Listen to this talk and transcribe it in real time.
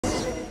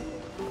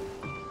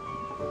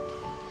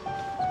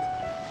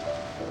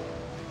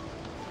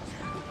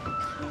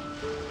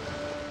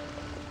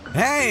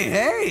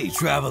Hey,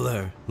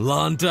 traveler.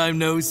 Long time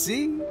no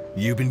see.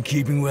 You been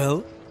keeping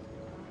well?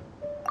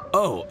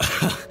 Oh,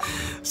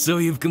 so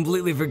you've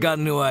completely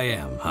forgotten who I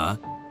am, huh?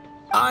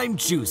 I'm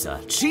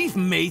Juza, chief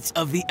mate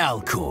of the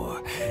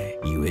Alcor.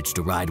 You hitched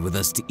a ride with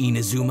us to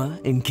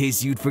Inazuma, in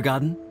case you'd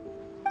forgotten?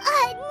 Nah,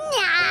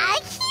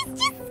 he's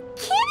just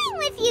kidding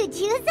with you,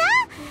 Juza.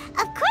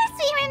 Of course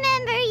we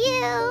remember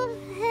you.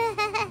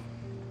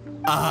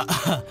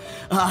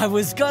 I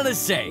was gonna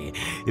say,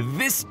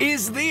 this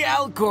is the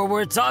Alcor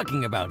we're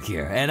talking about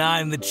here, and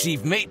I'm the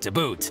chief mate to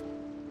boot.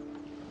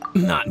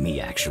 Not me,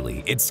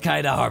 actually. It's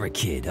Kaedehara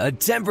Kid, a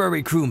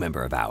temporary crew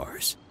member of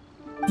ours.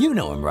 You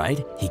know him,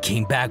 right? He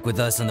came back with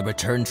us on the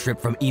return trip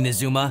from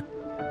Inazuma.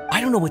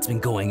 I don't know what's been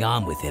going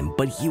on with him,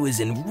 but he was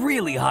in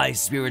really high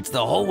spirits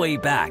the whole way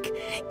back.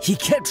 He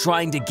kept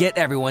trying to get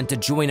everyone to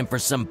join him for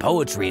some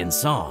poetry and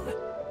song.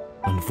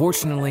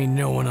 Unfortunately,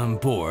 no one on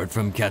board,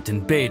 from Captain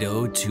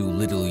Beidou to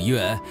little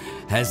Liyue,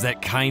 has that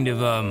kind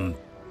of,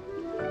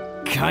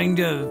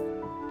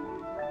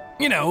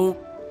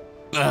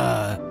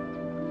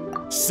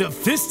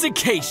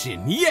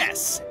 sophistication,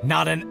 yes!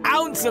 Not an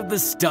ounce of the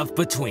stuff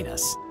between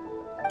us.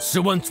 So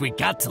once we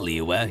got to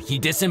Liyue, he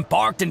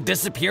disembarked and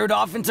disappeared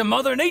off into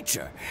Mother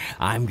Nature.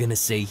 I'm gonna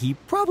say he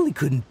probably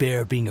couldn't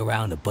bear being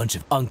around a bunch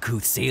of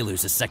uncouth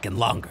sailors a second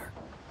longer.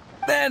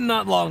 Then,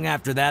 not long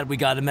after that, we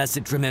got a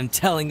message from him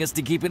telling us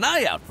to keep an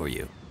eye out for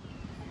you.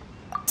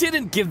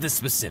 Didn't give the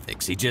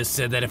specifics, he just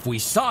said that if we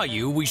saw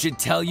you, we should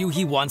tell you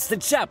he wants to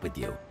chat with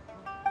you.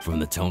 From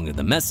the tone of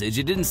the message,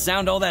 it didn't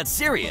sound all that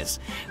serious.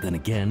 Then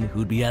again,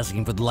 who'd be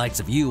asking for the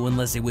likes of you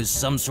unless it was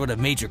some sort of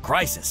major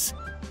crisis?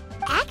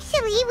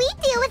 Actually, we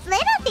deal with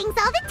little things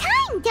all the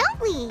time,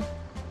 don't we?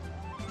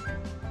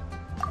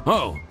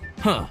 Oh,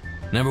 huh.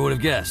 Never would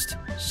have guessed.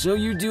 So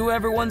you do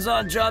everyone's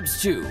odd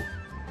jobs too.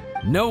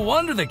 No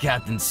wonder the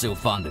captain's so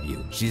fond of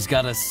you. She's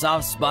got a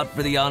soft spot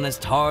for the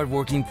honest,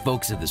 hard-working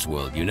folks of this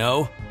world, you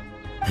know?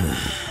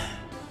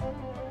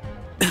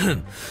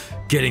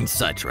 Getting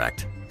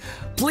sidetracked.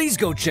 Please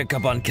go check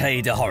up on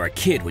Kaedehara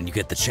Kid when you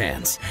get the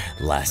chance.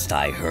 Last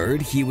I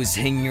heard, he was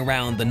hanging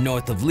around the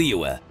north of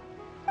Liyue.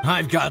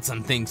 I've got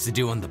some things to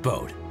do on the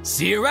boat.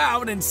 See you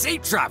around and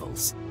safe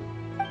travels!